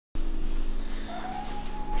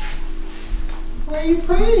Why are you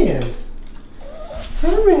crying?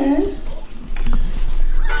 Hermit?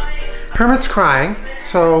 Hermit's crying,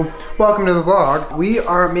 so welcome to the vlog. We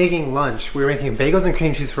are making lunch. We're making bagels and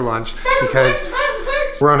cream cheese for lunch because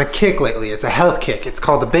we're on a kick lately. It's a health kick. It's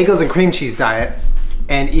called the bagels and cream cheese diet.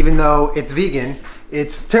 And even though it's vegan,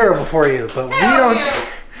 it's terrible for you, but we don't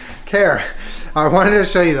care. I wanted to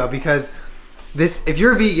show you though, because this, if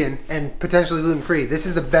you're vegan and potentially gluten-free, this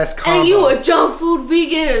is the best combo. And you a junk food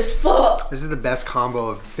vegan as fuck. This is the best combo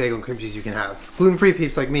of bagel and cream cheese you can have. Gluten-free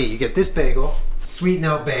peeps like me, you get this bagel, Sweet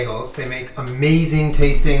Note bagels. They make amazing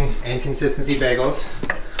tasting and consistency bagels.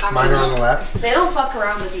 Mine are on the left. They don't fuck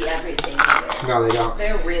around with the everything either. No, they don't.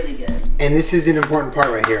 They're really good. And this is an important part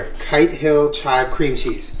right here. Kite Hill Chive cream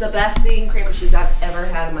cheese. The best vegan cream cheese I've ever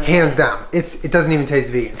had in my life. Hands down. It doesn't even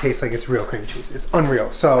taste vegan. It tastes like it's real cream cheese. It's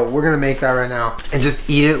unreal. So we're gonna make that right now and just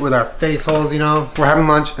eat it with our face holes, you know? We're having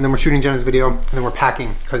lunch and then we're shooting Jenna's video and then we're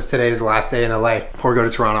packing because today is the last day in LA before we go to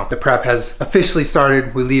Toronto. The prep has officially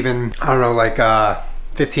started. We leave in, I don't know, like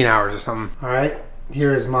 15 hours or something. All right,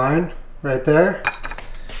 here is mine right there.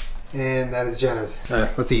 And that is Jenna's. All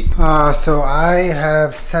right, let's eat. So I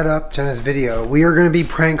have set up Jenna's video. We are gonna be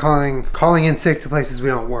prank calling in sick to places we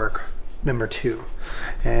don't work, #2.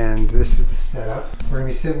 And this is the setup. We're gonna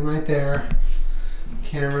be sitting right there.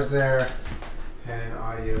 Camera's there, and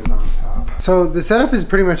audio's on top. So the setup is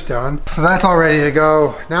pretty much done. So that's all ready to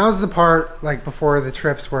go. Now's the part, like before the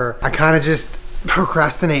trips, where I kind of just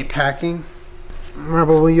procrastinate packing.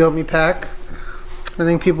 Rebel, will you help me pack? I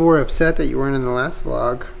think people were upset that you weren't in the last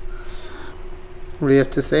vlog. What do you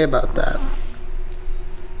have to say about that?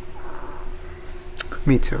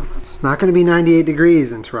 Me too. It's not gonna be 98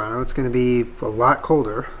 degrees in Toronto. It's gonna be a lot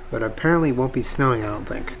colder, but apparently won't be snowing, I don't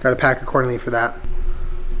think. Gotta pack accordingly for that.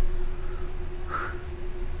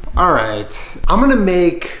 All right, I'm gonna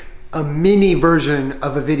make a mini version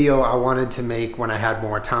of a video I wanted to make when I had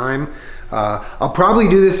more time. I'll probably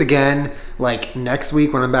do this again like next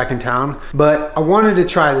week when I'm back in town, but I wanted to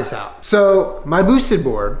try this out. So my boosted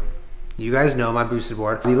board, you guys know my boosted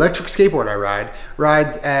board. The electric skateboard I ride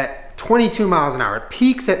rides at 22 miles an hour. It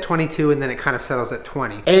peaks at 22 and then it kind of settles at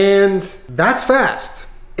 20. And that's fast.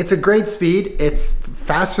 It's a great speed. It's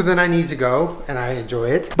faster than I need to go and I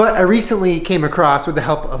enjoy it. But I recently came across, with the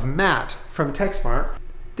help of Matt from TechSmart,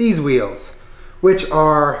 these wheels, which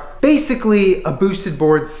are basically a boosted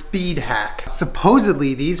board speed hack.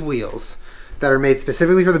 Supposedly these wheels that are made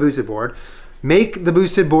specifically for the boosted board make the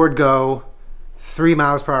boosted board go 3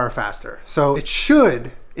 miles per hour faster. So it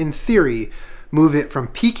should, in theory, move it from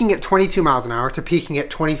peaking at 22 miles an hour to peaking at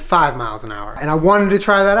 25 miles an hour. And I wanted to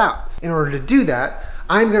try that out. In order to do that,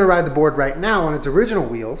 I'm gonna ride the board right now on its original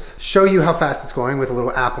wheels, show you how fast it's going with a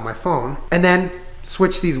little app on my phone, and then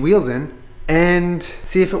switch these wheels in and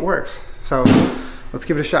see if it works. So let's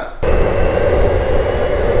give it a shot.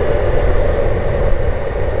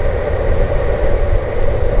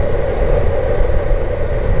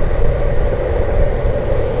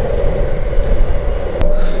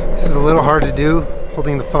 This is a little hard to do,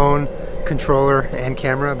 holding the phone, controller, and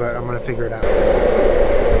camera, but I'm gonna figure it out.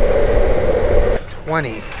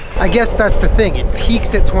 20. I guess that's the thing. It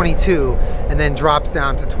peaks at 22 and then drops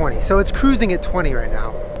down to 20. So it's cruising at 20 right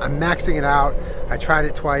now. I'm maxing it out. I tried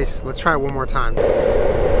it twice. Let's try it one more time.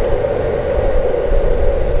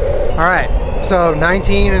 All right, so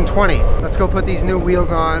 19 and 20. Let's go put these new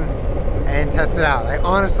wheels on and test it out. I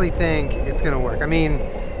honestly think it's gonna work. I mean,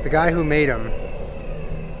 the guy who made them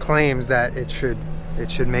claims that it should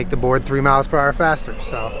make the board 3 miles per hour faster.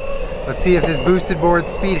 So let's see if this boosted board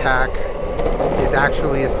speed hack is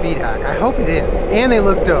actually a speed hack. I hope it is. And they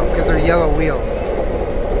look dope because they're yellow wheels.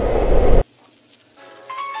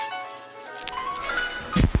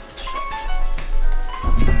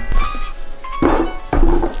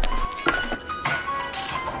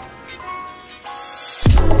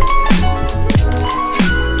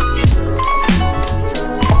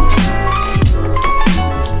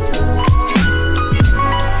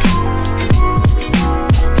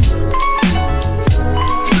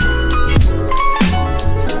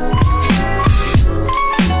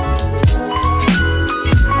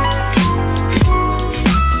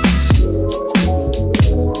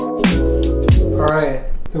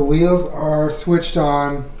 The wheels are switched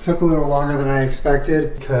on. Took a little longer than I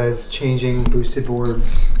expected because changing boosted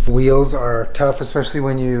boards wheels are tough, especially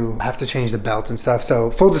when you have to change the belt and stuff. So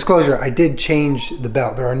full disclosure, I did change the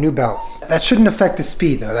belt. There are new belts. That shouldn't affect the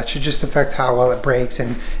speed though. That should just affect how well it brakes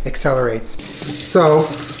and accelerates. So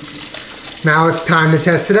now it's time to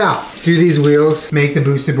test it out. Do these wheels make the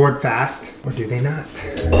boosted board fast or do they not?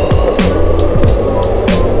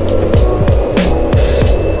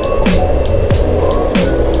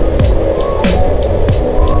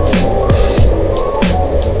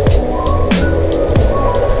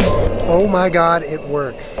 my God, it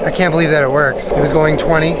works. I can't believe that it works. It was going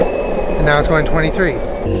 20 and now it's going 23.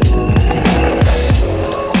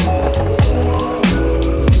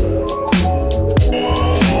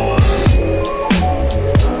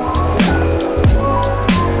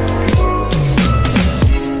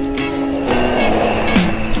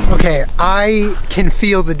 Okay, I can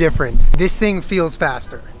feel the difference. This thing feels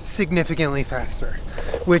faster, significantly faster,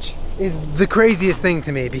 which is the craziest thing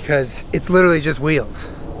to me because it's literally just wheels.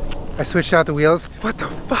 I switched out the wheels. What the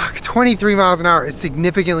fuck? 23 miles an hour is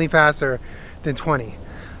significantly faster than 20.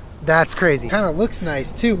 That's crazy. Kind of looks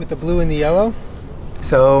nice too with the blue and the yellow.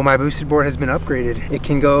 So my boosted board has been upgraded. It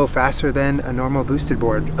can go faster than a normal boosted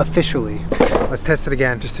board, officially. Let's test it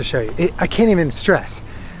again just to show you. I can't even stress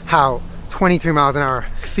how 23 miles an hour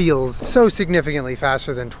feels so significantly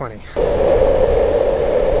faster than 20.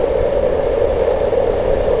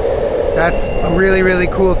 That's a really, really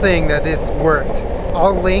cool thing that this worked.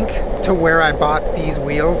 I'll link to where I bought these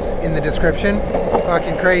wheels in the description.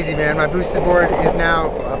 Fucking crazy, man. My boosted board is now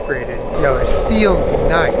upgraded. Yo, it feels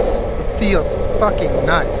nice. It feels fucking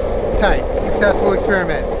nice. Tight. Successful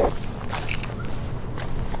experiment.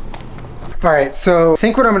 All right, so I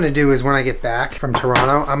think what I'm gonna do is when I get back from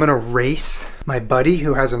Toronto, I'm gonna race my buddy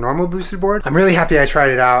who has a normal boosted board. I'm really happy I tried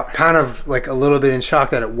it out. Kind of like a little bit in shock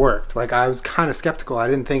that it worked. Like I was kind of skeptical. I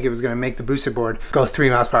didn't think it was gonna make the boosted board go 3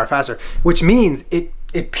 miles per hour faster, which means it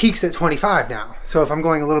peaks at 25 now. So if I'm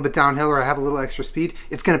going a little bit downhill or I have a little extra speed,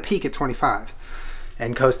 it's gonna peak at 25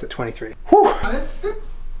 and coast at 23. Whew. That's it.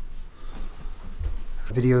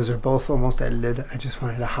 Videos are both almost edited. I just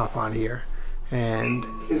wanted to hop on here. And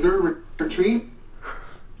is there a retreat?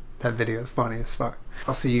 That video is funny as fuck.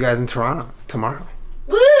 I'll see you guys in Toronto tomorrow.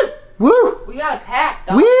 Woo! Woo! We got it packed,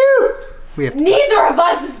 though. Woo! We have Neither of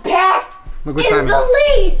us is packed. Look what time in the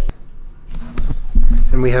least.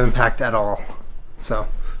 And we haven't packed at all. So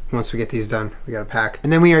once we get these done, we gotta pack.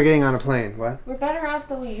 And then we are getting on a plane. What? We're better off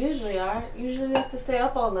than we usually are. Usually we have to stay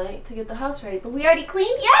up all night to get the house ready, but we already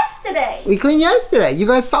cleaned yesterday. We cleaned yesterday. You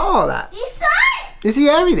guys saw all that. You saw it. You see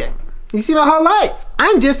everything. You see my whole life.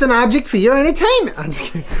 I'm just an object for your entertainment. I'm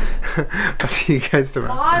just kidding. I'll see you guys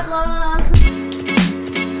tomorrow. God love.